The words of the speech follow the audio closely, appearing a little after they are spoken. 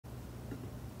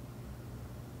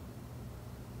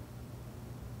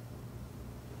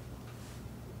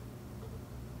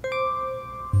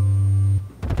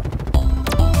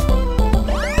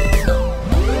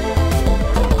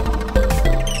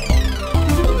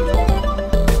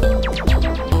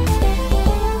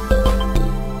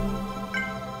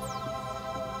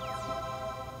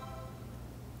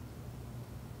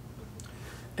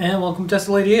welcome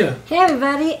to Ladyada. Hey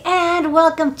everybody, and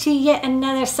welcome to yet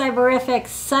another Cyberific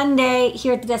Sunday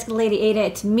here at the desk of Ladyada.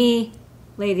 It's me,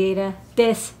 Ladyada.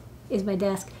 This is my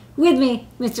desk. With me,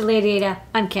 Mr. Ladyada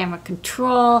on camera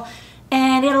control.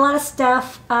 And we had a lot of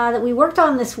stuff that we worked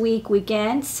on this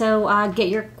weekend, so get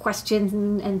your questions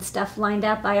and stuff lined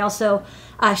up. I also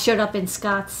showed up in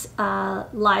Scott's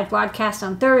live broadcast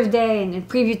on Thursday and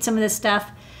previewed some of this stuff.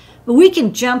 But we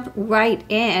can jump right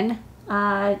in.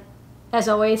 As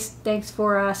always, thanks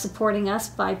for supporting us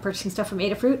by purchasing stuff from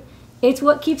Adafruit. It's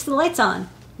what keeps the lights on,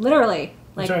 literally.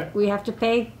 Like, that's right. We have to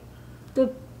pay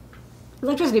the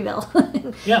electricity bill.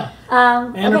 Yeah.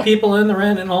 And our people in the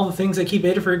rent and all the things that keep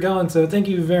Adafruit going. So thank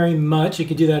you very much. You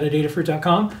can do that at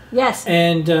adafruit.com. Yes.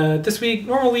 And this week,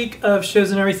 normal week of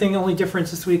shows and everything. Only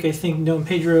difference this week, I think, Noah and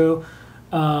Pedro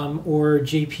or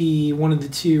JP, one of the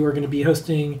two, are going to be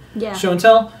hosting show and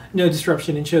tell. No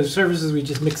disruption in shows or services. We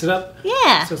just mix it up.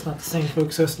 Yeah. So it's not the same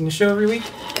folks hosting the show every week.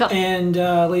 Cool. And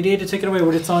Ladyada, take it away.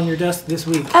 What's on your desk this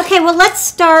week? Okay, well, let's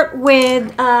start with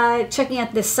checking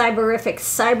out the Cyberdeck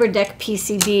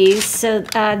PCBs. So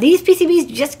these PCBs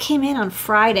just came in on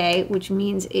Friday, which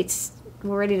means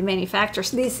we're ready to manufacture.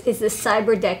 So this is the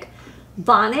Cyberdeck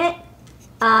bonnet.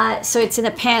 So it's in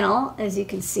a panel, as you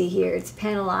can see here. It's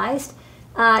panelized.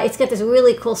 It's got this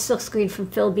really cool silkscreen from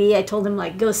Phil B. I told him,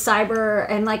 like, go cyber,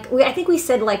 and I think we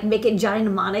said, like, make it Johnny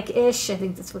Mnemonic-ish. I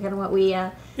think that's kind of what we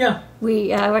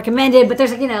recommended. But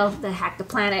there's, the Hack the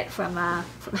Planet from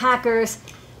Hackers.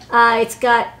 It's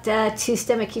got 2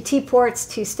 stemma QT ports,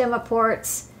 2 stemma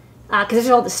ports, because there's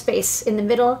all the space in the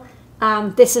middle.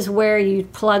 This is where you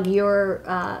plug your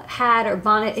hat or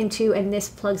bonnet into, and this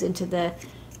plugs into the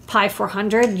Pi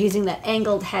 400 using that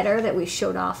angled header that we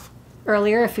showed off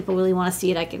earlier. If people really want to see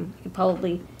it, I can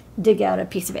probably dig out a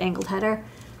piece of angled header.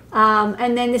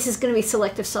 And then this is going to be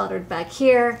selective soldered back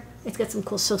here. It's got some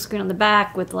cool silkscreen on the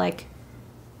back with like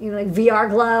VR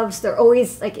gloves. They're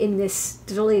always like in this,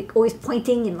 they're really always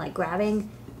pointing and like grabbing.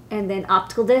 And then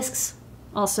optical discs,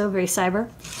 also very cyber.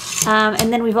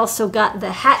 And then we've also got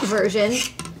the hat version.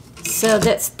 So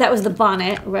that was the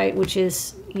bonnet, right? Which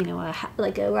is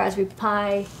like a Raspberry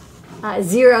Pi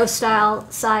 0 style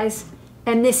size.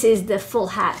 And this is the full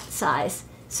hat size.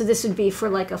 So this would be for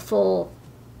like a full,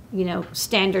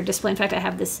 standard display. In fact, I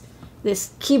have this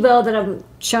keyboard that I'm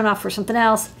showing off for something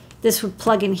else. This would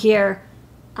plug in here,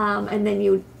 and then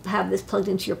you would have this plugged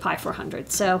into your Pi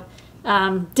 400. So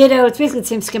ditto, it's basically the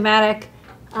same schematic.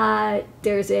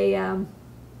 There's a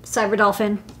Cyber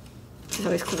Dolphin, which is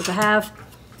always cool to have.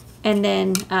 And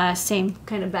then same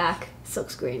kind of back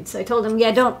silkscreen. So I told him, yeah,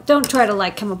 don't try to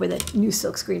like come up with a new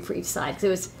silkscreen for each side,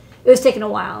 because it was taking a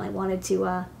while. I wanted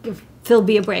to give Phil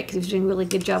B a break because he was doing a really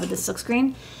good job with the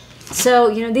silkscreen.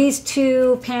 So, these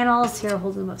 2 panels, here I'll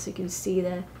hold them up so you can see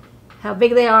how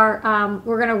big they are.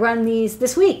 We're going to run these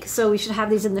this week, so we should have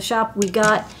these in the shop. We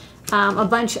got a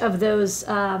bunch of those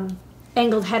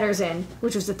angled headers in,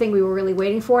 which was the thing we were really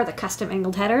waiting for, the custom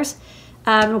angled headers.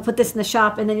 We'll put this in the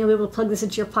shop, and then you'll be able to plug this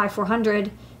into your Pi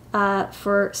 400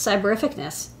 for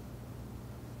cyberificness.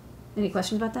 Any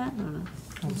questions about that? I don't know.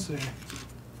 Let's see.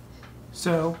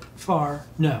 So far,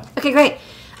 no. Okay, great.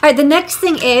 All right, the next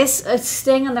thing is,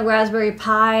 staying on the Raspberry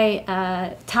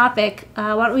Pi topic,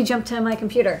 why don't we jump to my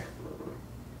computer?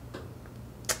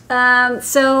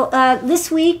 This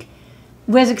week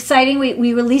was exciting.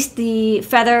 We released the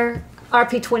Feather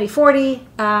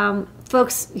RP2040.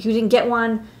 Folks who didn't get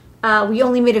one, we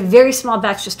only made a very small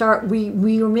batch to start. We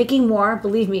were making more.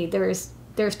 Believe me, there's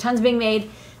tons being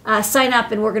made. Sign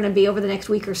up, and we're going to be over the next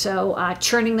week or so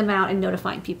churning them out and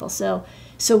notifying people. So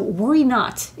worry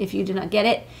not if you do not get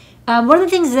it. One of the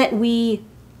things that we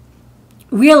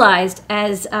realized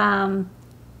as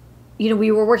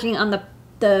we were working on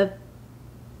the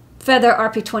Feather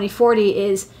RP2040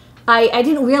 is I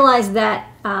didn't realize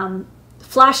that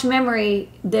flash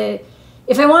memory,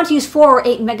 if I wanted to use 4 or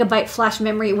 8 megabyte flash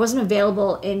memory, it wasn't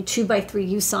available in 2x3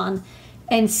 USON.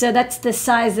 And so that's the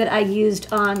size that I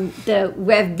used on the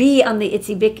Rev B on the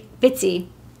ItsyBity.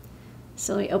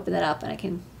 So let me open that up,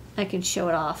 and I can show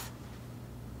it off.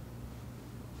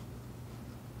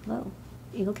 Hello,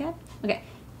 Eagle Cat? Okay.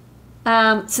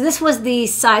 So this was the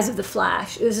size of the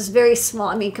flash. It was just very small.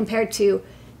 I mean, compared to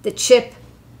the chip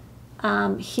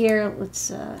here, let's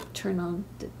turn on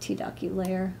the T-Docu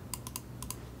layer.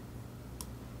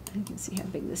 You can see how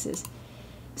big this is.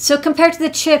 So compared to the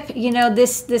chip,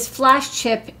 this flash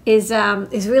chip is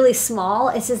really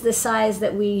small. This is the size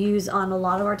that we use on a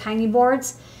lot of our tiny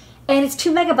boards. And it's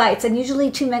 2 megabytes, and usually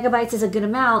 2 megabytes is a good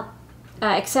amount,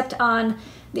 except on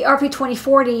the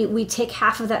RP2040, we take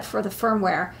half of that for the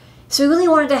firmware. So we really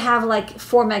wanted to have like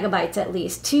 4 megabytes at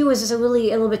least. 2 was just a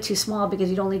little bit too small because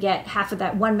you'd only get half of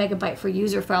that 1 megabyte for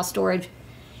user file storage.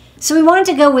 So we wanted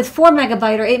to go with 4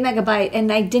 megabyte or 8 megabyte,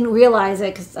 and I didn't realize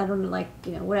it because I don't know, like,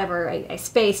 you know, whatever, I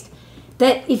spaced,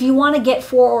 that if you want to get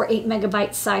 4 or 8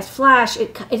 megabyte size flash,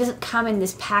 it doesn't come in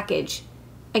this package.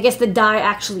 I guess the die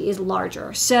actually is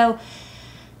larger. So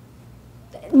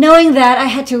knowing that, I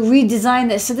had to redesign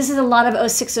this. So this is a lot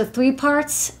of 0603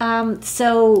 parts.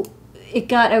 So it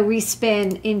got a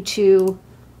respin into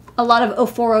a lot of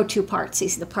 0402 parts. You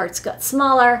see the parts got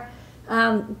smaller.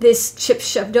 This chip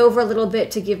shoved over a little bit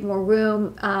to give more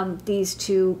room. These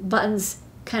two buttons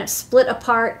kind of split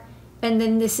apart. And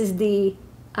then this is the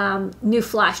new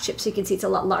flash chip. So you can see it's a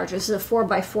lot larger. This is a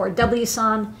 4x4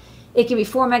 WSON. It can be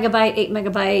 4 megabyte, 8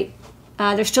 megabyte.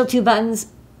 There's still 2 buttons.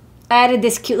 I added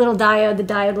this cute little diode. The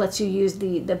diode lets you use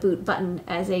the boot button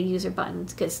as a user button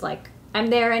because, like, I'm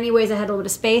there anyways. I had a little bit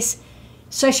of space.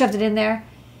 So I shoved it in there.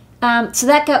 So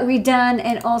that got redone,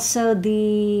 and also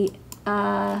the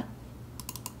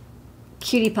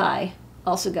Cutie Pie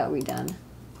also got redone.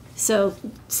 So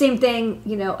same thing,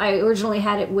 you know, I originally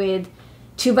had it with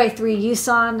 2x3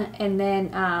 USON, and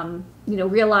then, you know,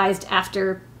 realized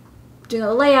after doing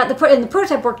the layout, and the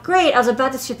prototype worked great. I was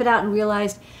about to ship it out and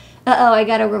realized, uh-oh, I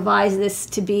got to revise this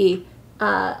to be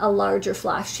a larger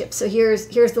flash chip. So here's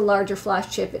the larger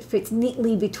flash chip. It fits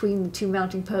neatly between the 2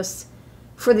 mounting posts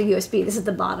for the USB. This is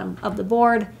the bottom of the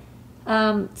board.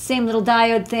 Same little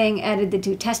diode thing, added the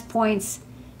 2 test points.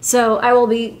 So I will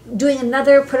be doing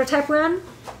another prototype run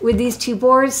with these 2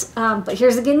 boards. But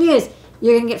here's the good news.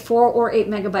 You're going to get 4 or 8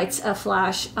 megabytes of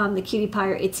flash on the Cutie Pie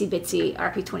or ItsyBity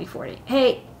RP2040.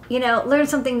 Hey, you know, learn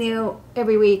something new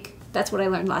every week. That's what I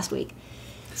learned last week.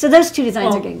 So those 2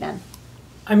 designs are getting done.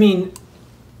 I mean,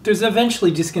 there's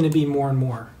eventually just going to be more and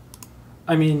more.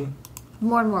 I mean...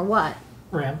 More and more what?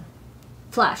 RAM.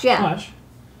 Flash, yeah. Flash.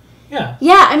 Yeah.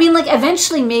 Yeah, I mean, like,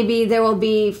 eventually maybe there will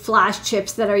be flash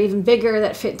chips that are even bigger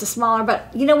that fit into smaller,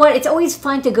 but you know what? It's always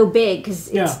fun to go big, because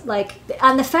it's like,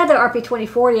 on the Feather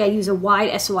RP2040, I use a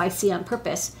wide SOIC on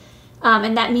purpose,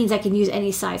 and that means I can use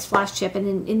any size flash chip,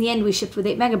 and in the end we shipped with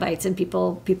 8 megabytes, and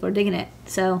people are digging it,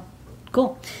 so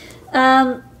cool.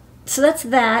 So that's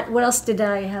that. What else did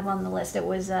I have on the list? It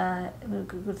was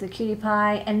with the Cutie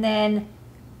Pie, and then,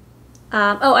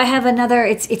 oh, I have another,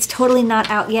 it's totally not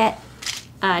out yet.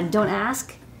 Don't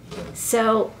ask.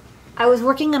 So I was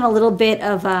working on a little bit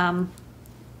of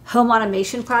home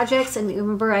automation projects, and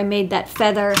remember I made that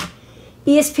Feather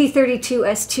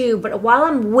ESP32S2, but while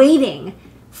I'm waiting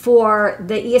for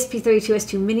the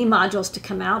ESP32S2 mini modules to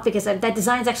come out, because that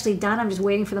design's actually done, I'm just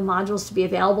waiting for the modules to be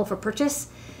available for purchase,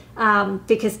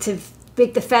 because to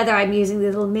make the Feather I'm using the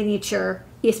little miniature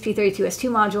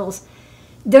ESP32S2 modules.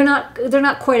 They're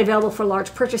not quite available for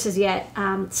large purchases yet.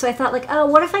 So I thought, like, oh,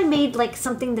 what if I made like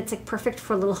something that's like perfect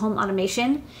for a little home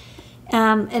automation,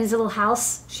 and it's a little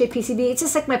house shaped PCB. It's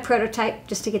just like my prototype,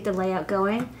 just to get the layout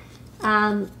going.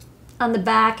 On the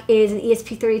back is an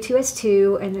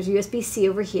ESP32S2, and there's USB-C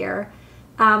over here.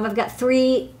 I've got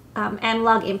 3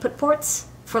 analog input ports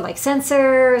for like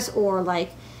sensors, or like,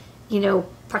 you know,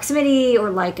 proximity, or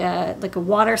like a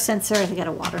water sensor. I think I got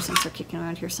a water sensor kicking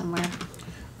around here somewhere.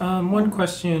 One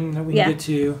question that we can get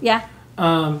to. Yeah.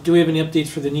 Do we have any updates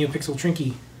for the NeoPixel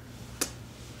Trinky?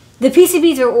 The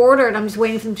PCBs are ordered. I'm just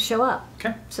waiting for them to show up.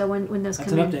 Okay. So when those That's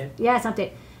come in. an update. Yeah, it's an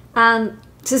update.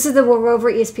 So this is the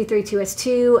Rover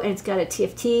ESP32S2, and it's got a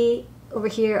TFT over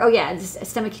here. Oh yeah, this is a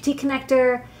STEMMA QT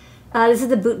connector. This is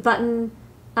the boot button.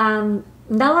 Not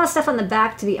a lot of stuff on the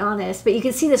back, to be honest, but you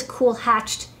can see this cool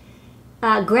hatched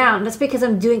ground. That's because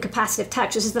I'm doing capacitive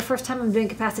touch. This is the first time I'm doing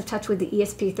capacitive touch with the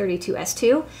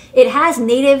ESP32S2. It has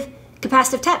native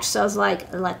capacitive touch, so I was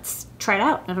like, let's try it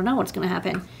out. I don't know what's going to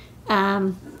happen.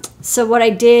 So what I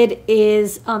did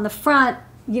is on the front,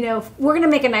 you know, we're going to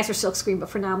make a nicer silk screen, but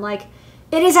for now I'm like,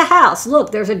 it is a house.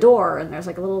 Look, there's a door, and there's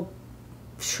like a little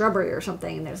shrubbery or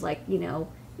something, and there's like, you know,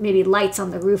 maybe lights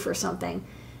on the roof or something.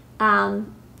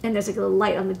 And there's like a little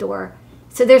light on the door.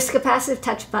 So there's capacitive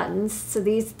touch buttons. So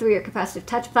these 3 are capacitive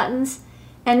touch buttons.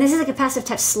 And this is a capacitive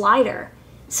touch slider.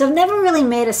 So I've never really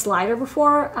made a slider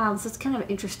before, so it's kind of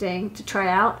interesting to try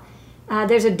out.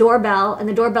 There's a doorbell, and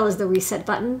the doorbell is the reset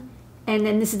button. And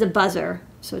then this is a buzzer.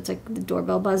 So it's like the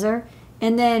doorbell buzzer.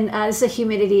 And then this is a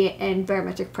humidity and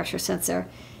barometric pressure sensor.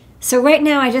 So right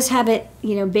now I just have it,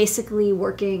 you know, basically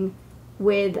working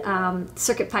with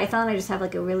CircuitPython. I just have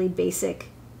like a really basic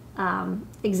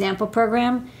example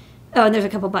program. Oh, and there's a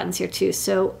couple buttons here too.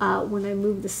 So when I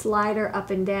move the slider up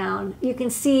and down, you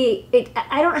can see it.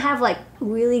 I don't have like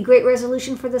really great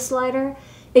resolution for the slider.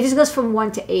 It just goes from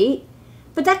 1 to 8.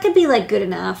 But that could be like good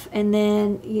enough. And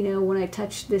then, you know, when I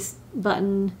touch this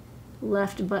button,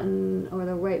 left button or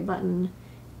the right button,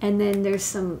 and then there's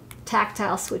some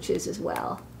tactile switches as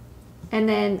well. And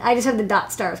then I just have the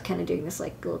dot stars kind of doing this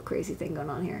like little crazy thing going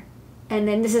on here. And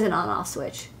then this is an on-off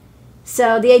switch.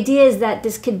 So the idea is that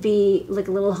this could be like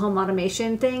a little home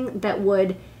automation thing that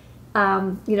would,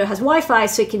 you know, has Wi-Fi,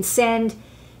 so it can send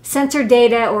sensor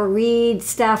data or read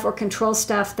stuff or control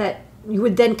stuff that you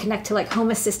would then connect to like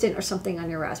Home Assistant or something on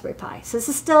your Raspberry Pi. So this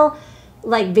is still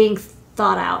like being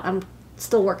thought out. I'm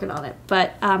still working on it,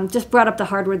 but just brought up the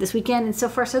hardware this weekend, and so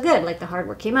far so good. Like the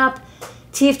hardware came up,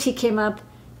 TFT came up.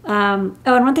 Oh,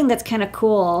 and one thing that's kind of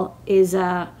cool is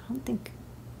I don't think.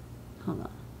 Hold on.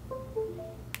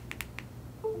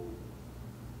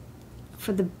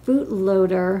 For the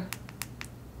bootloader,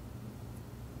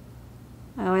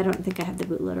 oh, I don't think I have the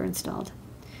bootloader installed.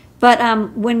 But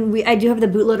when I do have the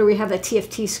bootloader, we have a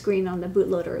TFT screen on the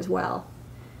bootloader as well.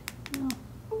 Oh,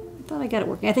 I thought I got it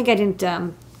working. I think I didn't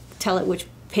tell it which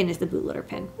pin is the bootloader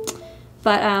pin.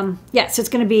 But yeah, so it's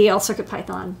going to be all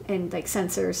CircuitPython and like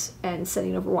sensors and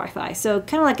sending over Wi-Fi. So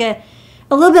kind of like a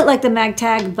little bit like the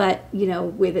MagTag, but you know,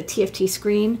 with a TFT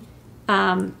screen.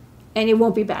 And it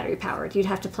won't be battery powered. You'd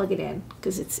have to plug it in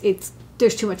because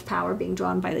there's too much power being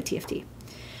drawn by the TFT.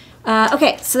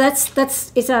 Okay, so that's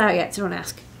it's not out yet, so don't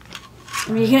ask.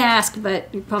 I mean, you can ask, but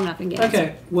you're probably not going to get it.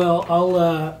 Okay, well,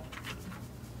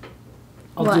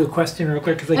 I'll do a question real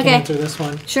quick because I can answer this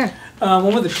one. Sure. When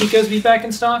will the Picos be back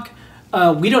in stock?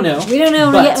 We don't know. We don't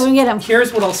know when we get them.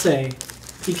 Here's what I'll say,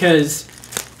 because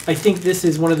I think this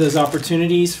is one of those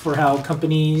opportunities for how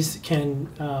companies can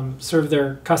serve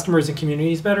their customers and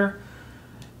communities better.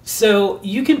 So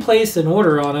you can place an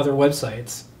order on other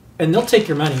websites, and they'll take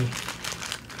your money,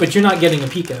 but you're not getting a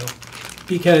Pico,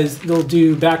 because they'll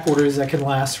do back orders that can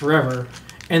last forever.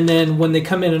 And then when they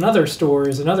come in other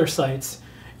stores and other sites,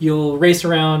 you'll race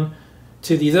around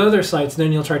to these other sites, and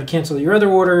then you'll try to cancel your other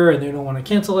order, and they don't want to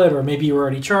cancel it, or maybe you were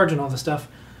already charged and all this stuff.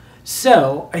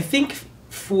 So I think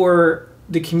for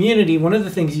the community, one of the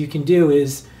things you can do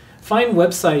is find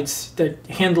websites that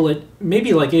handle it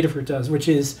maybe like Adafruit does, which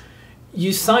is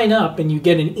you sign up and you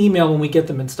get an email when we get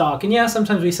them in stock. And yeah,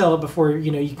 sometimes we sell it before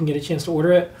you can get a chance to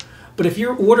order it. But if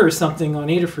you order something on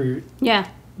Adafruit, yeah,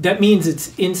 that means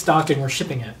it's in stock and we're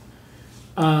shipping it.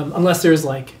 Unless there's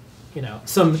like,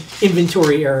 some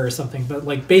inventory error or something. But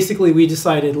like basically we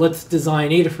decided let's design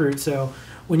Adafruit so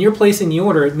when you're placing the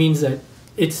order, it means that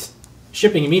it's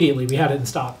shipping immediately. We had it in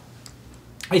stock.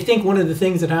 I think one of the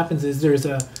things that happens is there's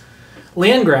a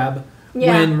land grab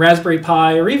when Raspberry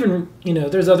Pi, or even,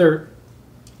 there's other,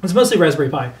 it's mostly Raspberry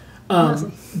Pi.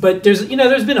 But there's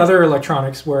been other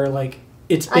electronics where like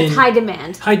it's been high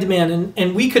demand. High demand,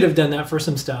 and we could have done that for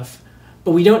some stuff,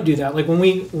 but we don't do that. Like when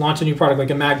we launch a new product like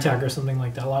a MagTag or something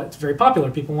like that, it's very popular,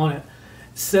 people want it.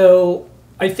 So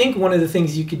I think one of the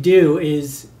things you could do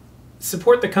is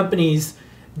support the companies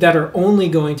that are only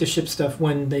going to ship stuff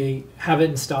when they have it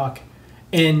in stock.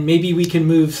 And maybe we can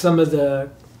move some of the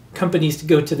companies to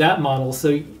go to that model. So,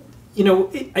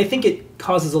 I think it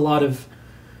causes a lot of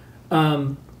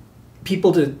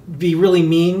people to be really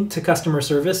mean to customer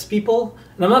service people.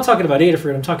 And I'm not talking about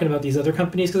Adafruit. I'm talking about these other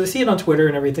companies because I see it on Twitter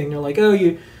and everything. They're like,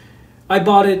 oh, I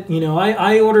bought it.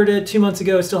 I ordered it 2 months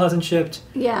ago. It still hasn't shipped.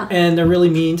 Yeah. And they're really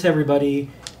mean to everybody.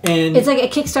 And it's like a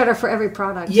Kickstarter for every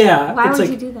product. Yeah. Why would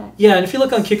you do that? Yeah, and if you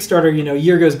look on Kickstarter, a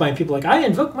year goes by and people are like, I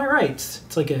invoke my rights.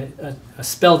 It's like a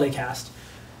spell they cast.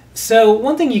 So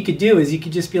one thing you could do is you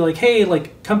could just be like, hey,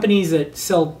 like companies that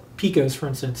sell Picos, for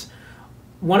instance,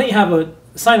 why don't you have a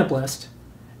sign-up list?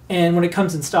 And when it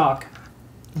comes in stock,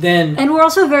 then... And we're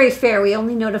also very fair. We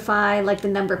only notify like the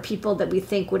number of people that we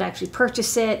think would actually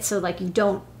purchase it. So like you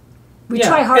don't... We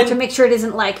try hard to make sure it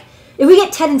isn't like... If we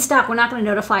get 10 in stock, we're not going to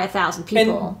notify 1,000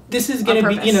 people. And this is going to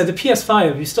be, the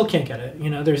PS5, you still can't get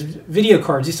it. There's video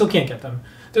cards, you still can't get them.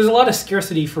 There's a lot of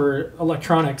scarcity for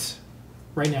electronics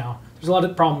right now. There's a lot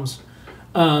of problems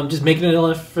just making it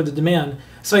enough for the demand.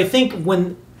 So I think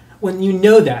when you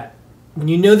know that, when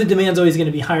you know the demand's always going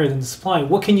to be higher than the supply,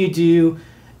 what can you do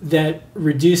that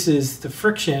reduces the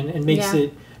friction and makes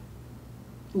it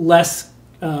less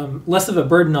of a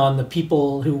burden on the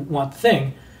people who want the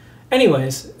thing?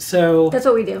 Anyways, so... That's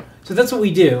what we do. So that's what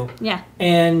we do. Yeah.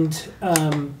 And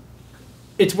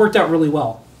it's worked out really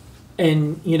well.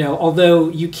 And, although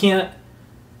you can't...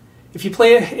 If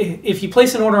you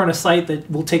place an order on a site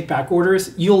that will take back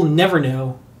orders, you'll never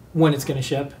know when it's going to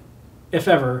ship, if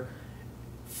ever.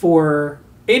 For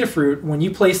Adafruit, when you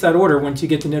place that order, once you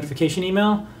get the notification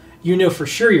email, you know for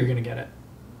sure you're going to get it.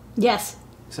 Yes.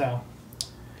 So...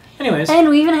 anyways. And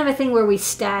we even have a thing where we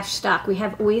stash stock. We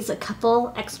have always a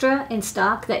couple extra in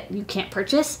stock that you can't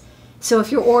purchase. So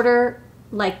if your order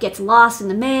like gets lost in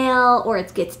the mail or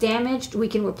it gets damaged, we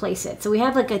can replace it. So we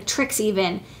have like a tricks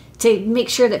even to make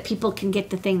sure that people can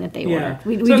get the thing that they ordered.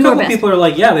 We so do a couple people are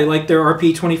like, yeah, they like their RP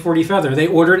 2040 feather. They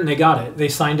ordered it and they got it. They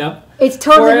signed up. It's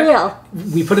totally real.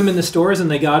 We put them in the stores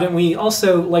and they got it. And we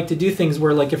also like to do things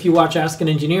where, like, if you watch Ask an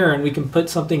Engineer and we can put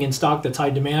something in stock that's high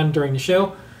demand during the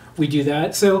show, we do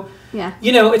that. So,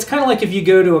 you know, it's kind of like if you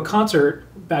go to a concert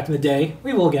back in the day,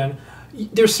 we will again,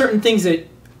 there's certain things that,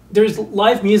 there's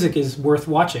live music is worth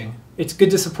watching. It's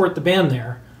good to support the band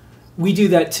there. We do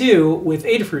that too with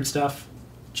Adafruit stuff.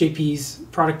 JP's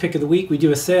product pick of the week, we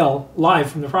do a sale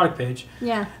live from the product page.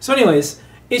 Yeah. So anyways,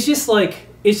 it's just like,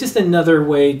 it's just another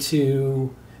way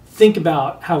to think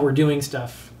about how we're doing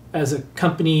stuff as a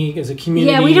company, as a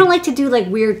community. Yeah, we don't like to do like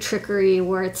weird trickery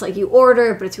where it's like you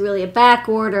order, but it's really a back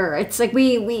order. It's like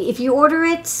we if you order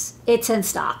it, it's in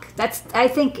stock. I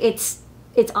think it's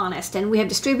honest. And we have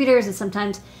distributors, and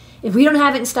sometimes if we don't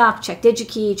have it in stock, check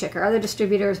Digi-Key, check our other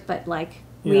distributors, but like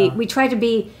we try to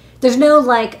be, there's no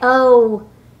like, oh,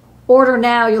 order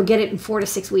now, you'll get it in 4 to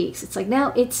 6 weeks. It's like,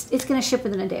 no, it's going to ship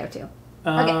within a day or two.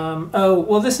 Okay. Oh,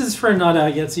 well, this is for not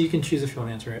out yet, so you can choose if you want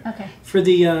to answer it. Okay. For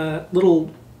the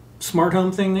little smart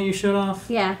home thing that you showed off.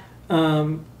 Yeah.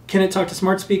 Can it talk to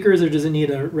smart speakers, or does it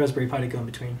need a Raspberry Pi to go in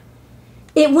between?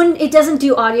 It doesn't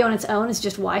do audio on its own. It's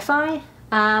just Wi-Fi.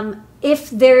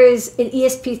 If there is an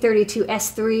ESP32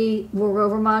 S3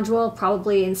 rover module,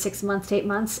 probably in 6 months to 8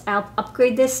 months, I'll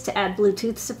upgrade this to add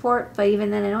Bluetooth support. But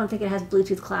even then, I don't think it has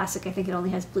Bluetooth Classic. I think it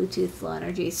only has Bluetooth Low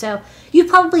Energy. So you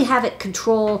probably have it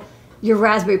control your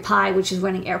Raspberry Pi, which is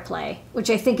running AirPlay,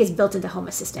 which I think is built into Home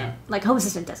Assistant. Yeah. Like Home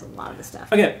Assistant does a lot of this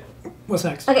stuff. Okay, what's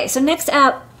next? Okay, so next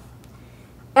up,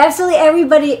 absolutely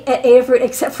everybody at Adafruit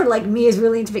except for like me is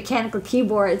really into mechanical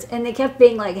keyboards, and they kept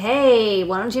being like, "Hey,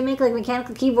 why don't you make like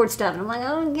mechanical keyboard stuff?" And I'm like, "I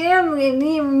don't care."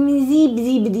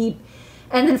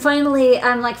 And then finally,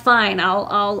 I'm like, "Fine,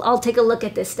 I'll take a look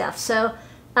at this stuff." So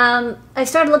I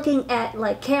started looking at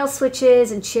like Kale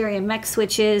switches and Cherry MX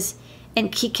switches and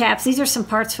keycaps. These are some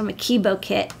parts from a Keybo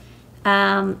kit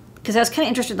because I was kind of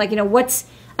interested, like, you know,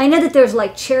 I know that there's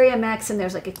like Cherry MX and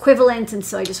there's like equivalents, and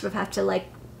so I just sort of have to like,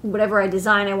 whatever I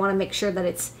design, I want to make sure that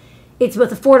it's both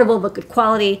affordable but good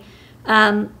quality.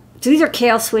 So these are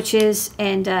Kale switches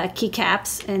and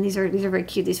keycaps, and these are very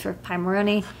cute. These for Pi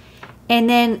Moroni. And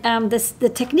then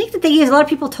the technique that they use, a lot of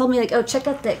people told me like, oh, check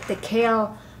out the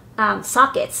Kale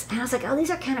sockets, and I was like, oh, these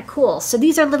are kind of cool. So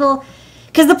these are little,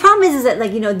 because the problem is that,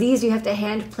 like, you know, these you have to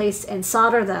hand place and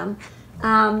solder them.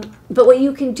 But what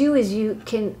you can do is you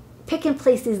can pick and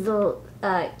place these little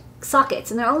sockets,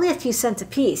 and they're only a few cents a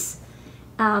piece.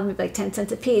 Like 10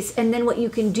 cents a piece, and then what you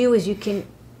can do is you can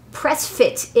press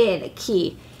fit in a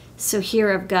key. So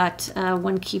here I've got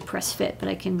one key press fit, but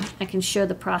I can show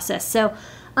the process. So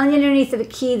underneath of the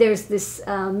key, there's this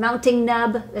mounting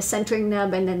nub, the centering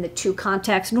nub, and then the 2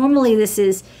 contacts. Normally this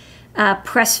is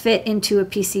press fit into a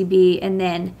PCB and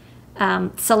then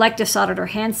selective soldered or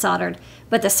hand soldered.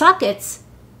 But the sockets,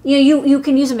 you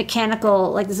can use a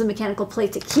mechanical, like this is a mechanical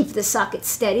plate to keep the socket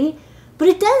steady. But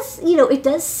it does, it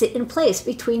does sit in place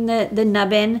between the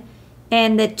nubbin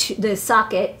and the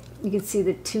socket. You can see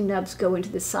the 2 nubs go into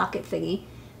the socket thingy.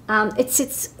 It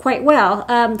sits quite well.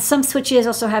 Some switches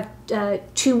also have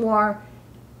 2 more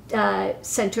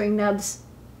centering nubs.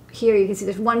 Here you can see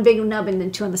there's 1 big nub and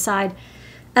then 2 on the side.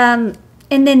 And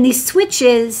then these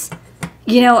switches,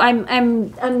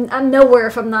 I'm nowhere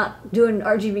if I'm not doing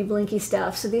RGB blinky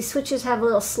stuff. So these switches have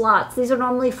little slots. These are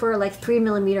normally for like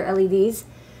 3mm LEDs.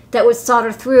 That would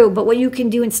solder through, but what you can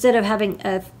do instead of having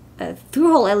a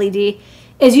through-hole LED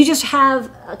is you just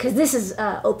have, because this is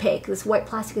opaque, this white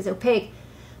plastic is opaque,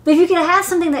 but if you can have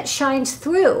something that shines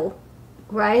through,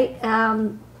 right,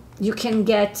 you can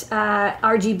get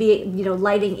RGB,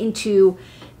 lighting into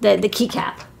the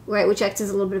keycap, right, which acts as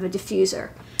a little bit of a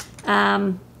diffuser.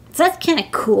 So that's kind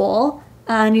of cool,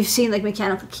 and you've seen like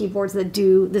mechanical keyboards that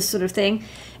do this sort of thing.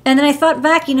 And then I thought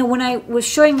back, when I was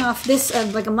showing off this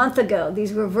like a month ago,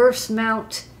 these reverse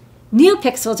mount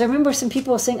NeoPixels, I remember some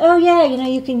people saying, oh yeah,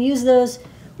 you can use those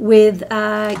with,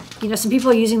 some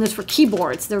people are using those for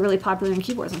keyboards. They're really popular in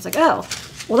keyboards. And I was like, oh,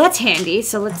 well that's handy.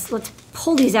 So let's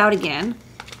pull these out again,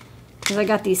 because I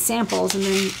got these samples. And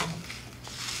then,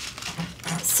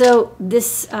 so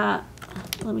this, let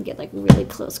me get like really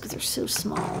close because they're so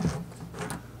small.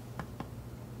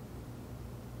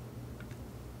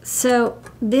 So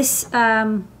this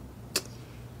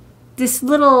this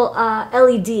little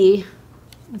LED,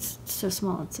 it's so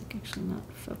small it's like actually not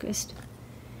focused.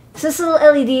 So this little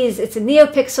LEDs, it's a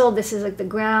NeoPixel. This is like the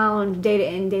ground, data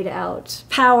in, data out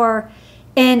power.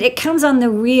 And it comes on the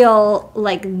reel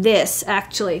like this,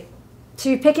 actually. So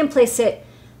you pick and place it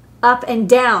up and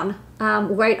down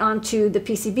right onto the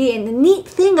PCB. And the neat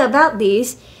thing about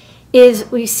these is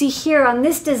we see here on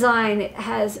this design, it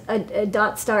has a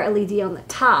dot star LED on the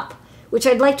top, which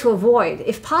I'd like to avoid.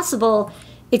 If possible,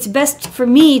 it's best for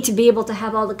me to be able to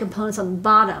have all the components on the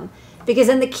bottom, because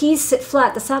then the keys sit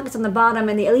flat, the socket's on the bottom,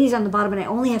 and the LED's on the bottom, and I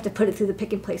only have to put it through the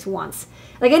pick and place once.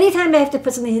 Like anytime I have to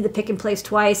put something through the pick and place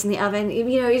twice in the oven,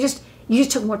 you know, you just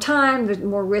took more time, there's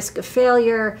more risk of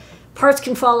failure, parts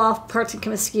can fall off, parts can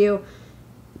come askew.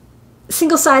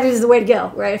 Single-sided is the way to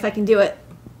go, right, if I can do it.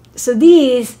 So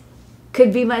these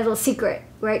could be my little secret,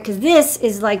 right, because this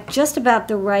is like just about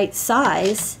the right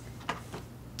size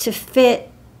to fit,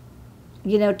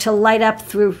 you know, to light up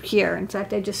through here. In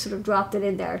fact, I just sort of dropped it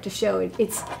in there to show it.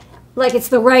 It's like it's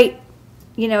the right,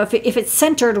 you know, if it's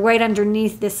centered right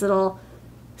underneath this little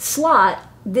slot,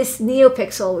 this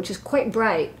NeoPixel, which is quite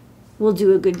bright, will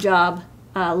do a good job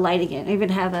lighting it. I even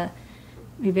have a,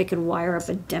 maybe I could wire up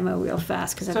a demo real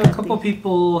fast. Cause so a couple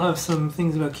people have some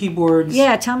things about keyboards.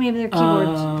 Yeah, tell me about their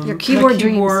keyboards. Your keyboard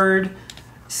dreams. Keyboard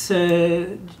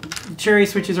said cherry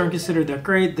switches aren't considered that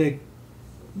great. The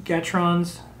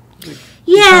Gatrons.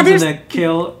 Yeah, there's that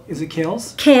kale. Is it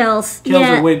Kales? Kales.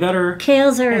 Kales are way better.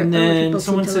 Kales are. And then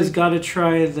someone says, "Got to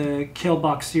try the Kale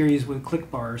Box series with click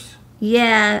bars."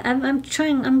 Yeah, I'm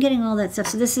trying. I'm getting all that stuff.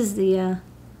 So this is the.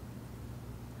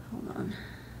 Hold on.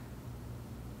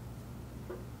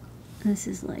 This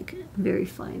is like very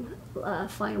fine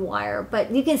wire, but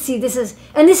you can see this is,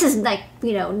 and this is like,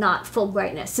 you know, not full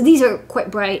brightness. So these are quite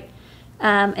bright,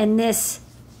 and this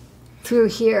through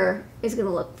here is going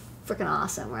to look freaking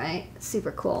awesome, right?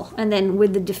 Super cool. And then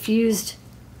with the diffusion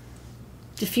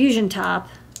top,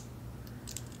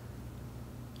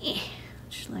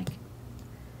 just like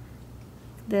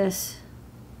this,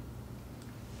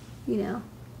 you know,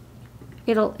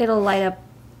 it'll light up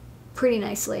pretty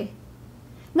nicely.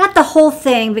 Not the whole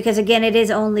thing, because again, it is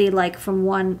only like from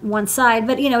one side,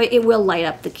 but you know, it will light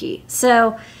up the key.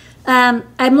 So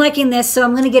I'm liking this. So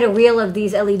I'm going to get a reel of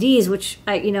these LEDs, which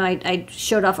I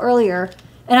showed off earlier.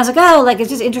 And I was like, oh, like, it's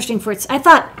just interesting for its,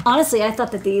 honestly, I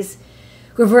thought that these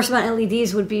reverse mount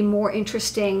LEDs would be more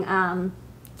interesting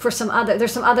for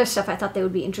there's some other stuff I thought they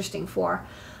would be interesting for.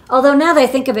 Although now that I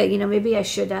think of it, you know, maybe I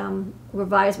should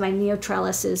revise my Neo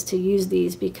trellises to use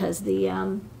these, because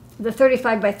the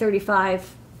 35 by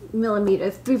 35 millimeter,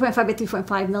 3.5 by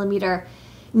 3.5 millimeter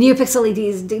NeoPixel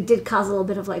LEDs did cause a little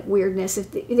bit of like weirdness.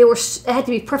 If it had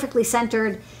to be perfectly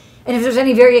centered, and if there's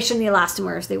any variation in the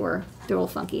elastomers, they're a little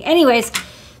funky. Anyways,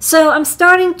 so I'm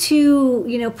starting to,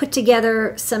 you know, put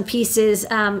together some pieces.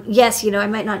 Yes, you know, I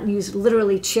might not use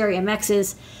literally Cherry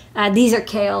MXs. These are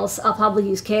Kales. I'll probably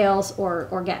use Kales or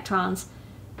Gatrons,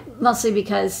 mostly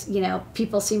because, you know,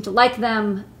 people seem to like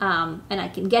them, and I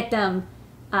can get them,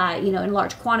 you know, in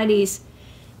large quantities.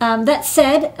 That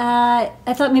said,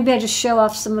 I thought maybe I'd just show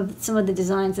off some of the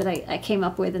designs that I came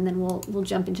up with, and then we'll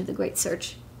jump into the great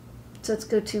search. So let's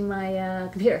go to my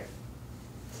computer.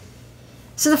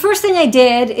 So the first thing I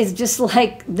did is just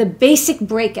like the basic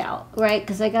breakout, right?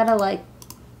 Because I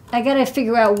gotta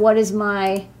figure out what's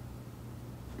my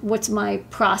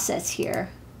process here.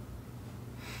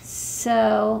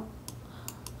 So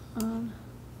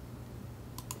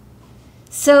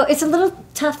it's a little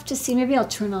tough to see. Maybe I'll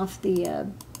turn off the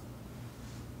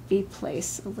B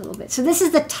place a little bit. So this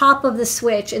is the top of the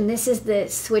switch, and this is the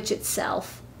switch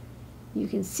itself. You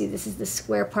can see this is the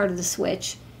square part of the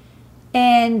switch.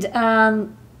 And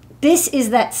this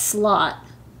is that slot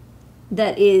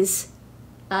that is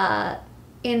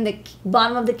in the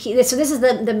bottom of the key. So this is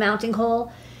the mounting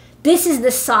hole. This is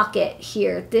the socket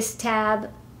here. This tab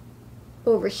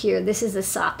over here, this is the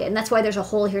socket. And that's why there's a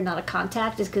hole here, not a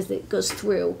contact, is because it goes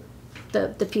through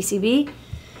the PCB.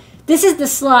 This is the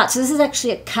slot. So this is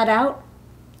actually a cutout.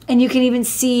 And you can even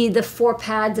see the 4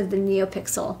 pads of the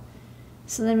NeoPixel.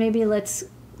 So then maybe let's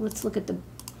look at the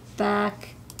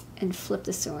back and flip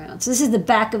this around. So this is the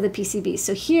back of the PCB.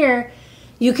 So here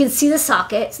you can see the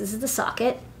socket. So this is the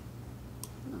socket.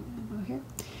 Over here.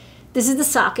 This is the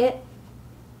socket.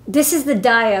 This is the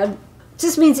diode.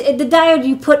 This means the diode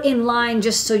you put in line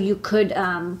just so you could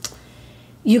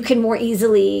you can more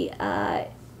easily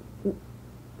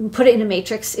put it in a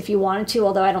matrix if you wanted to.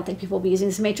 Although I don't think people will be using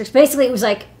this matrix. Basically, it was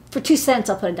like for 2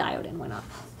 cents I'll put a diode in. Why not?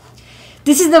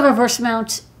 This is the reverse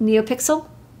mount NeoPixel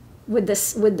with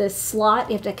the slot.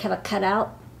 You have to have a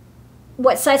cutout.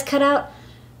 What size cutout?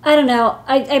 I don't know.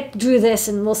 I drew this,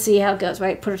 and we'll see how it goes,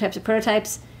 right? Prototypes are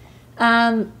prototypes.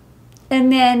 And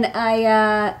then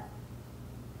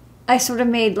I sort of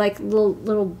made like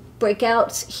little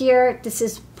breakouts here. This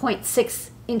is 0.6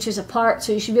 inches apart,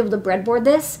 so you should be able to breadboard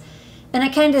this. And I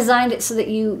kind of designed it so that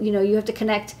you have to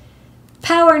connect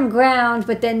power and ground,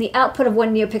 but then the output of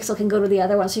one NeoPixel can go to the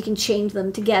other one, so you can change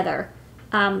them together.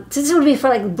 So this would be for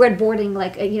like breadboarding,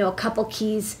 like a couple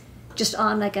keys just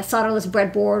on like a solderless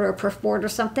breadboard or a perf board or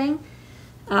something.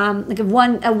 Like a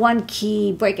one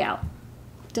key breakout.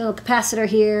 The little capacitor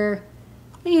here.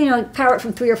 Power it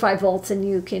from 3 or 5 volts, and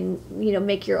you can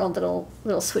make your own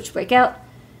little switch breakout.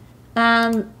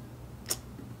 Then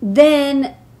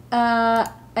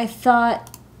I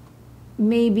thought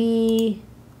maybe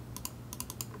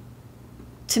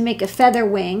to make a feather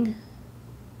wing,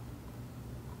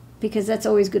 because that's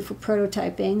always good for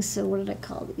prototyping. So what did I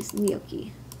call these?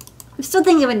 NeoKey. I'm still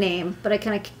thinking of a name, but I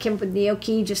kind of came up with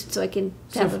NeoKey just so I can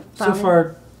have a file. So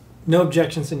far, no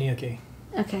objections to NeoKey.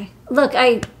 Okay. Look,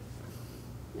 I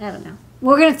don't know.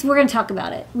 We're gonna talk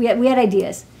about it. We had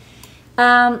ideas.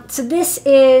 So this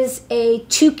is a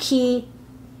 2-key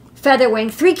feather wing.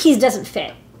 3 keys doesn't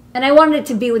fit, and I wanted it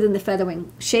to be within the feather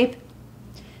wing shape.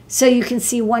 So you can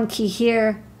see 1 key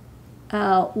here,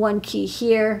 1 key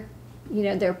here.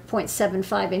 They're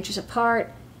 0.75 inches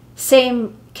apart.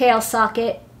 Same KL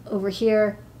socket over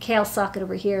here, KL socket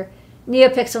over here.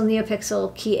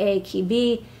 NeoPixel, key A, key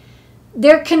B.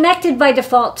 They're connected by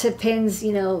default to pins,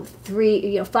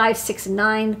 3, 5, 6, and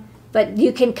 9. But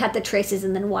you can cut the traces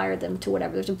and then wire them to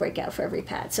whatever. There's a breakout for every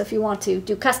pad. So if you want to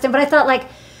do custom, but I thought like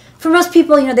for most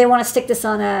people, they want to stick this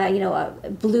on a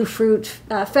blue fruit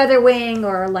feather wing,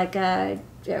 or like a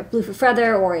blue fruit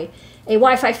feather, or a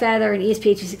Wi-Fi feather, an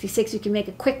ESP8266. You can make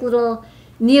a quick little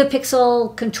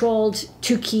NeoPixel controlled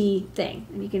 2-key thing,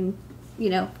 and you can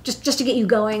just to get you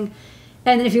going.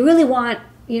 And then if you really want,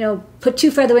 put 2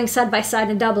 feather wings side by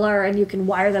side in doubler, and you can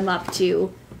wire them up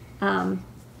to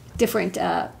different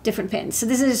pins. So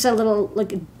this is just a little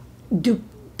like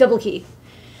double key.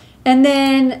 And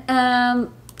then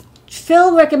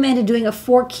Phil recommended doing a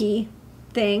 4-key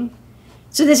thing.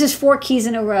 So this is 4 keys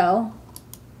in a row.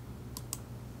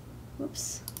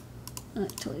 Whoops. That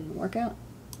totally didn't work out.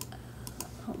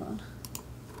 Hold on.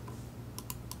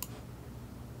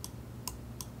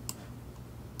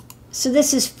 So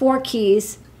this is 4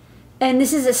 keys, and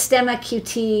this is a Stemma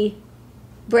QT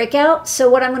breakout. So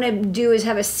what I'm going to do is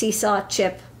have a seesaw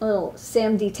chip, a little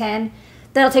SAM-D10,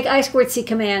 that'll take I2C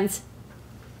commands,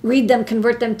 read them,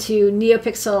 convert them to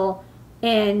NeoPixel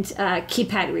and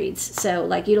keypad reads. So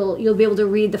like you'll be able to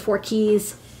read the 4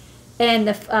 keys and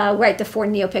write the 4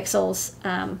 NeoPixels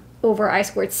over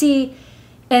I2C.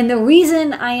 And the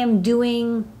reason I am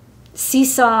doing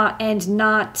seesaw and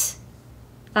not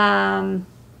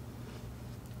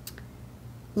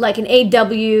like an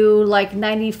AW like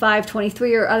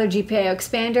 9523 or other GPIO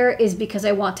expander is because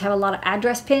I want to have a lot of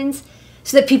address pins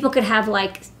so that people could have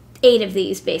like 8 of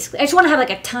these basically. I just want to have like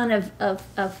a ton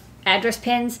of address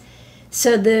pins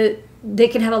so they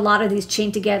can have a lot of these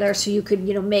chained together, so you could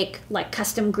make like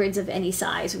custom grids of any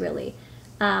size really.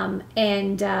 I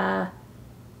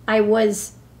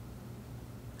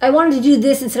wanted to do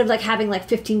this instead of like having like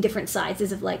 15 different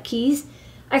sizes of like keys.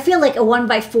 I feel like a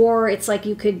 1x4, it's like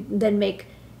you could then make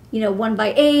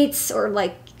 1x8s or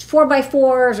like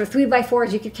 4x4s or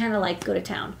 3x4s. You could kind of like go to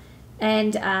town,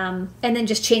 and then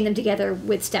just chain them together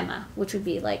with Stemma, which would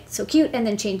be like so cute, and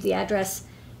then change the address,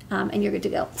 and you're good to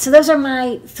go. So those are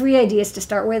my 3 ideas to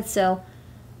start with. So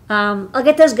I'll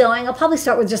get those going. I'll probably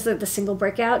start with just the single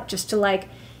breakout, just to like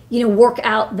work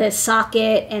out the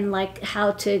socket and like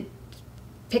how to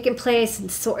pick and place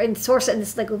and source it in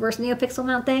this like reverse NeoPixel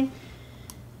mount thing.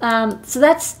 So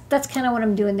that's kind of what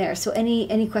I'm doing there. So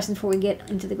any questions before we get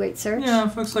into the great search? Yeah,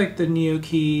 folks like the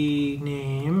NeoKey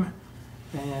name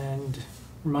and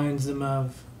reminds them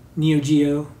of Neo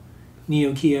Geo,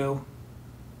 Neo Keo,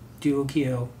 Duo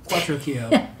Keo, Quattro Keo.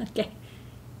 Okay.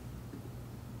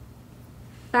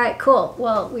 All right, cool.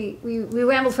 Well, we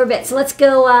rambled for a bit, so let's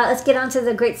go. Let's get on to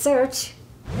the great search.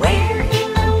 Where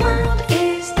in the world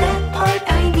is that part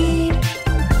I need?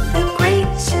 The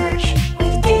great search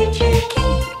with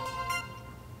Digi-Key.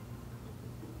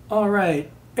 All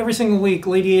right. Every single week,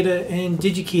 Ladyada and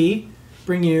Digi-Key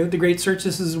bring you the great search.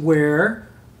 This is where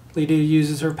Ladyada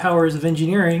uses her powers of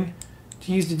engineering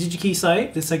to use the Digi-Key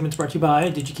site. This segment's brought to you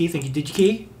by Digi-Key. Thank you,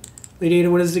 Digi-Key.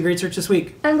 Ladyada, what is the great search this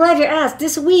week? I'm glad you asked.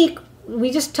 This week,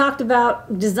 we just talked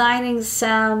about designing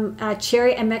some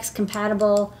Cherry MX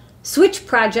compatible switch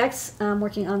projects. I'm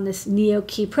working on this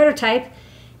NeoKey prototype,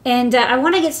 and I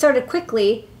want to get started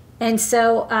quickly. And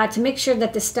so to make sure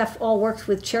that this stuff all works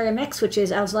with Cherry MX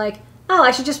switches, I was like, oh, I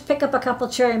should just pick up a couple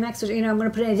Cherry MX switches. I'm going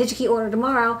to put in a Digi-Key order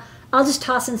tomorrow. I'll just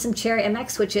toss in some Cherry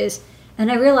MX switches.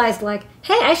 And I realized, like,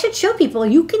 hey, I should show people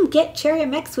you can get Cherry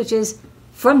MX switches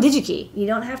from Digi-Key. You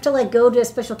don't have to, like, go to a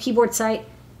special keyboard site.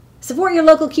 Support your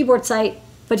local keyboard site,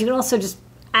 but you can also just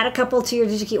add a couple to your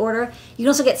Digi-Key order. You can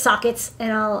also get sockets,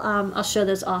 and I'll show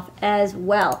those off as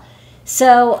well.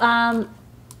 So,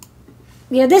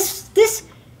 yeah, this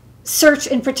search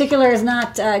in particular is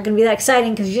not going to be that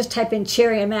exciting because you just type in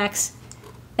Cherry MX,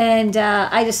 and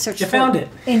I just searched. You found it.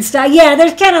 Yeah,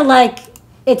 there's kind of like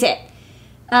it's it.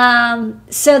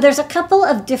 So there's a couple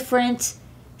of different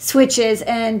switches,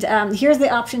 and here's the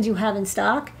options you have in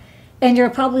stock. And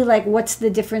you're probably like, what's the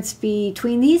difference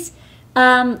between these?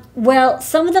 Well,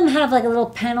 some of them have like a little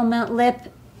panel mount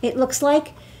lip, it looks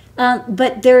like.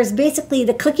 But there's basically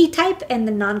the clicky type and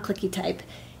the non-clicky type.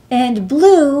 And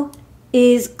blue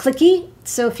is clicky.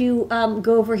 So if you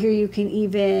go over here, you can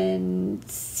even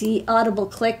see audible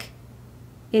click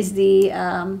is the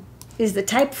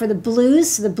type for the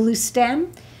blues, so the blue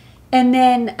stem. And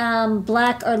then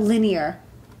black are linear.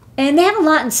 And they have a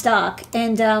lot in stock.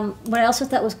 And what I also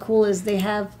thought was cool is they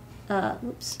have,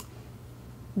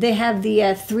 they have the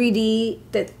 3D,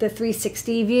 the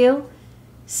 360 view.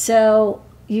 So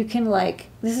you can like,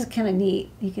 this is kind of neat.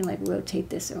 You can like rotate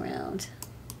this around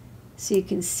so you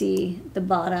can see the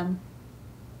bottom.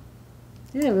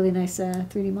 It's a really nice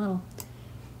 3D model.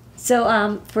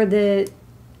 So for the,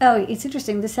 oh, it's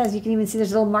interesting. This has, you can even see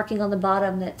there's a little marking on the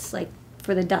bottom that's like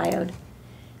for the diode.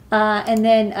 And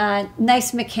then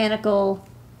nice mechanical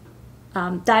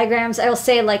diagrams. I will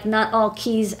say, like, not all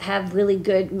keys have really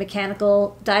good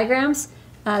mechanical diagrams.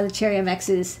 The Cherry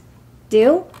MXs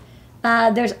do.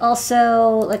 There's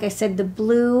also, like I said, the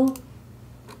blue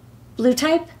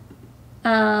type.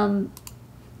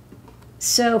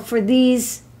 So for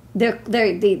these,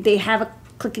 they have a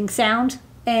clicking sound,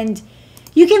 and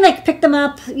you can like pick them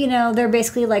up. You know, they're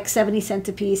basically like 70 cents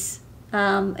a piece.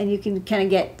 And you can kind of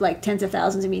get like tens of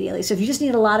thousands immediately. So if you just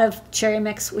need a lot of Cherry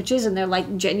MX switches and they're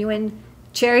like genuine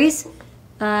cherries,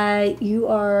 you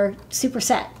are super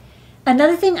set.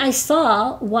 Another thing I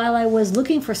saw while I was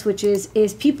looking for switches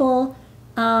is people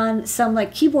on some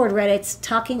like keyboard Reddits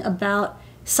talking about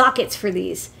sockets for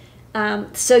these.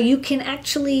 So you can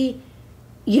actually,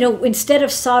 you know, instead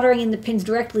of soldering in the pins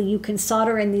directly, you can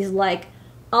solder in these like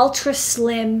ultra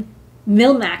slim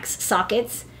Milmax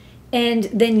sockets, and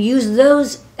then use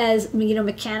those as, you know,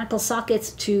 mechanical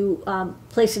sockets to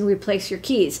place and replace your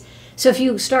keys. So if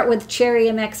you start with Cherry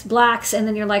MX blacks and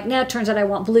then you're like, no, it turns out I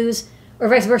want blues, or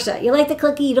vice versa. You like the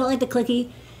clicky, you don't like the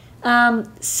clicky.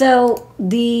 So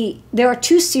there are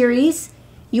two series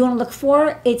you want to look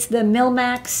for. It's the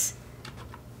Milmax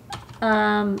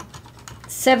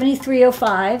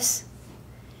 7305s.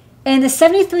 And the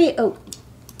 73, oh,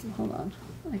 hold on.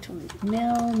 I told you,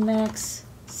 Milmax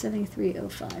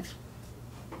 7305.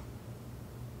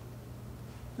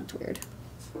 That's weird.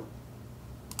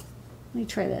 Let me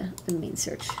try the main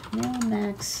search.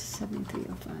 Milmax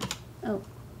 7305. Oh.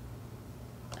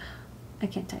 I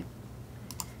can't type.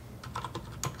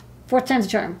 Fourth time's a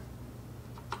charm.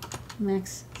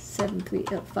 Max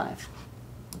 7305.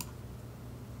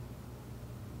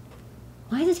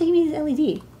 Why is it taking me to the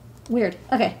LED? Weird.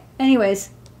 Okay. Anyways,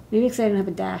 maybe because I don't have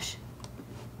a dash.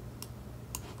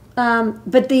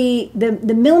 But the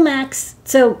Milmax,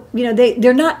 so, you know,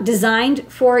 they're not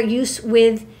designed for use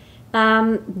with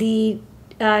the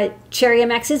Cherry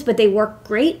MXs, but they work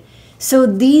great. So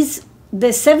these,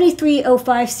 the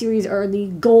 7305 series are the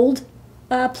gold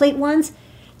plate ones.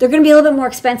 They're going to be a little bit more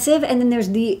expensive. And then there's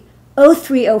the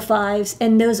 0305s,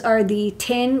 and those are the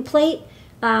tin plate.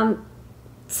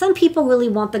 Some people really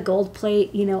want the gold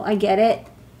plate. You know, I get it.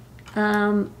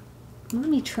 Let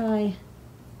me try.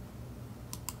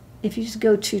 If you just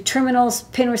go to terminals,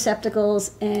 pin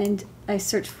receptacles, and I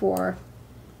search for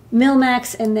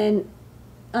Milmax, and then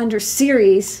under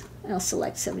series, I'll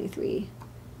select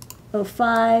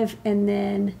 7305, and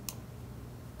then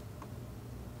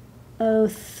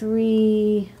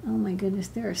 03, oh my goodness,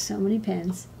 there are so many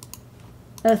pins.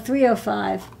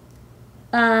 0305.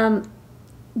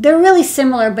 They're really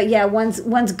similar, but yeah,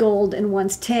 one's gold and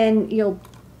one's tin. You'll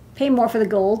pay more for the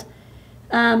gold.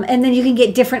 And then you can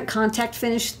get different contact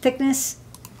finish thickness.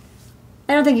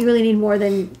 I don't think you really need more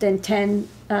than 10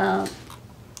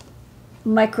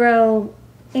 micro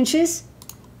inches.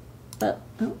 But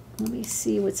oh, let me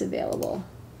see what's available.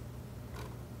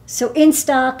 So in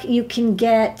stock, you can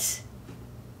get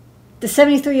the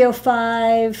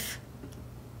 7305.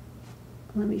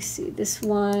 Let me see, this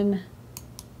one.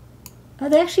 Oh,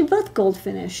 they're actually both gold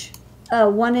finish. Oh,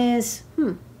 one is,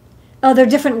 oh, they're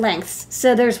different lengths.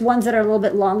 So there's ones that are a little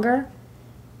bit longer.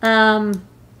 But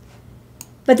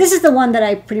this is the one that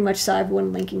I pretty much saw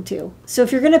everyone linking to. So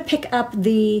if you're going to pick up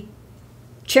the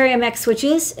Cherry MX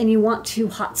switches and you want to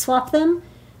hot swap them,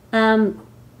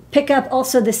 pick up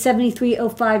also the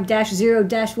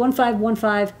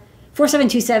 7305-0-1515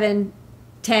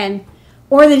 472710,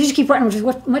 or the Digi-Key partner, which is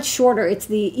much shorter. It's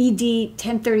the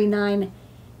ED1039ND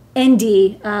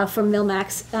from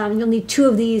Milmax. You'll need 2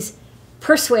 of these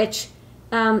per switch,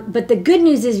 but the good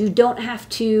news is you don't have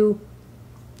to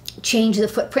change the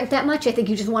footprint that much. I think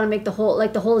you just want to make the hole,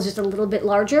 like the hole is just a little bit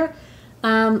larger.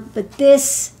 But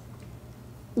this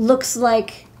looks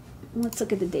like, let's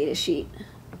look at the data sheet.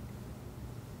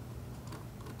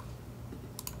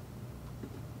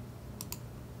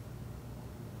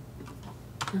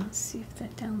 Let's see if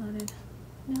that downloaded.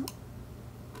 No.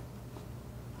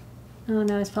 Oh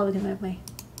no, it's probably gonna have my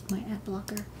ad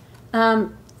blocker.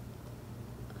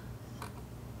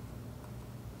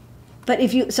 But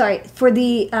if you, sorry, for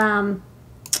the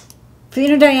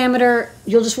inner diameter,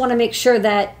 you'll just want to make sure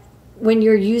that when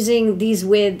you're using these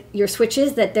with your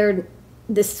switches, that the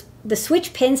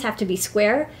switch pins have to be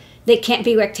square. They can't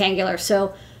be rectangular.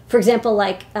 So, for example,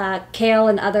 like Kale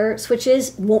and other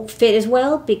switches won't fit as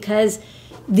well because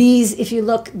these, if you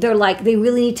look, they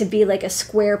really need to be like a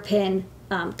square pin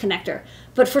connector.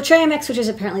 But for Cherry MX switches,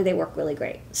 apparently they work really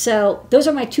great. So those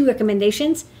are my 2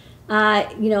 recommendations.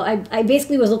 I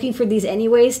basically was looking for these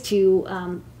anyways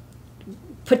to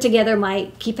put together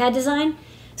my keypad design.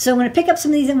 So I'm going to pick up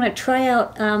some of these. I'm going to try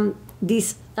out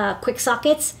these quick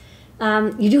sockets.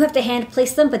 You do have to hand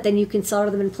place them, but then you can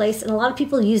solder them in place. And a lot of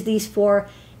people use these for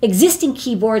existing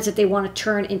keyboards that they want to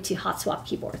turn into hot swap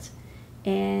keyboards.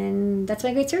 And that's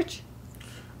my great search.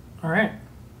 All right.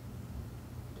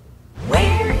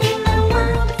 Where in the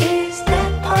world is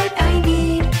that part I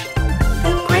need?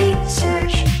 The great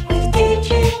search with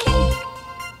Digi-Key.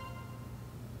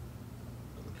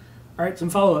 All right,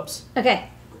 some follow-ups. Okay.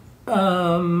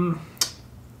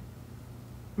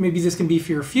 Maybe this can be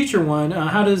for your future one.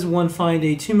 How does one find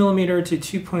a 2mm to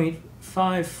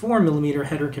 2.54mm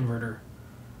header converter?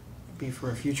 Be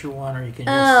for a future one, or you can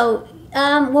use...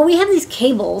 well, we have these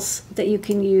cables that you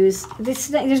can use.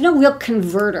 There's no real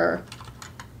converter.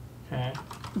 Okay.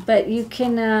 But you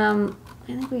can, I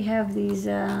think we have these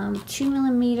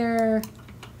 2mm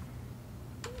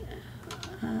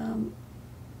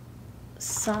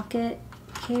socket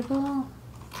cable.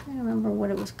 I don't remember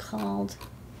what it was called.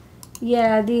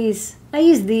 Yeah, these. I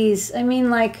use these. I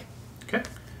mean, like, okay.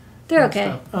 They're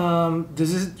okay.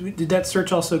 Did that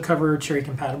search also cover Cherry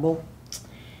compatible?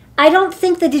 I don't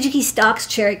think the Digi-Key stock's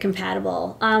Cherry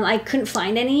compatible. I couldn't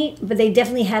find any, but they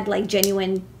definitely had like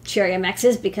genuine Cherry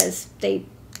MXs because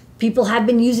people have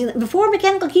been using them before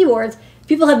mechanical keyboards.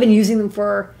 People have been using them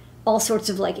for all sorts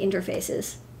of like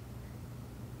interfaces.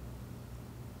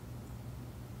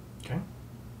 Okay.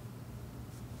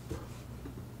 I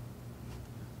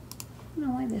don't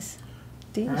know why this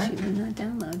data sheet did not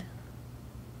download.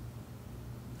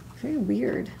 Very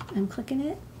weird. I'm clicking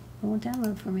it. It won't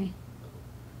download for me.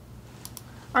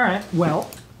 All right.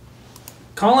 Well,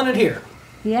 calling it here.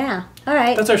 Yeah. All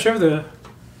right. That's our show for the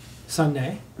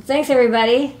Sunday. Thanks,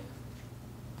 everybody.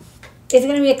 It's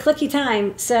going to be a clicky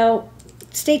time, so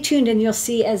stay tuned, and you'll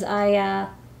see as I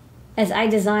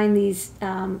design these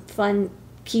fun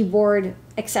keyboard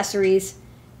accessories,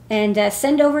 and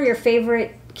send over your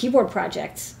favorite keyboard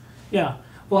projects. Yeah.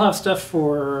 We'll have stuff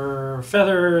for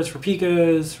feathers, for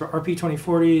Pikas, for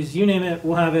RP2040s, you name it,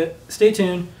 we'll have it. Stay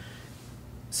tuned.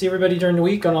 See everybody during the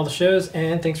week on all the shows,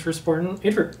 and thanks for supporting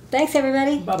Adafruit. Thanks,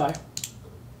 everybody. Bye-bye.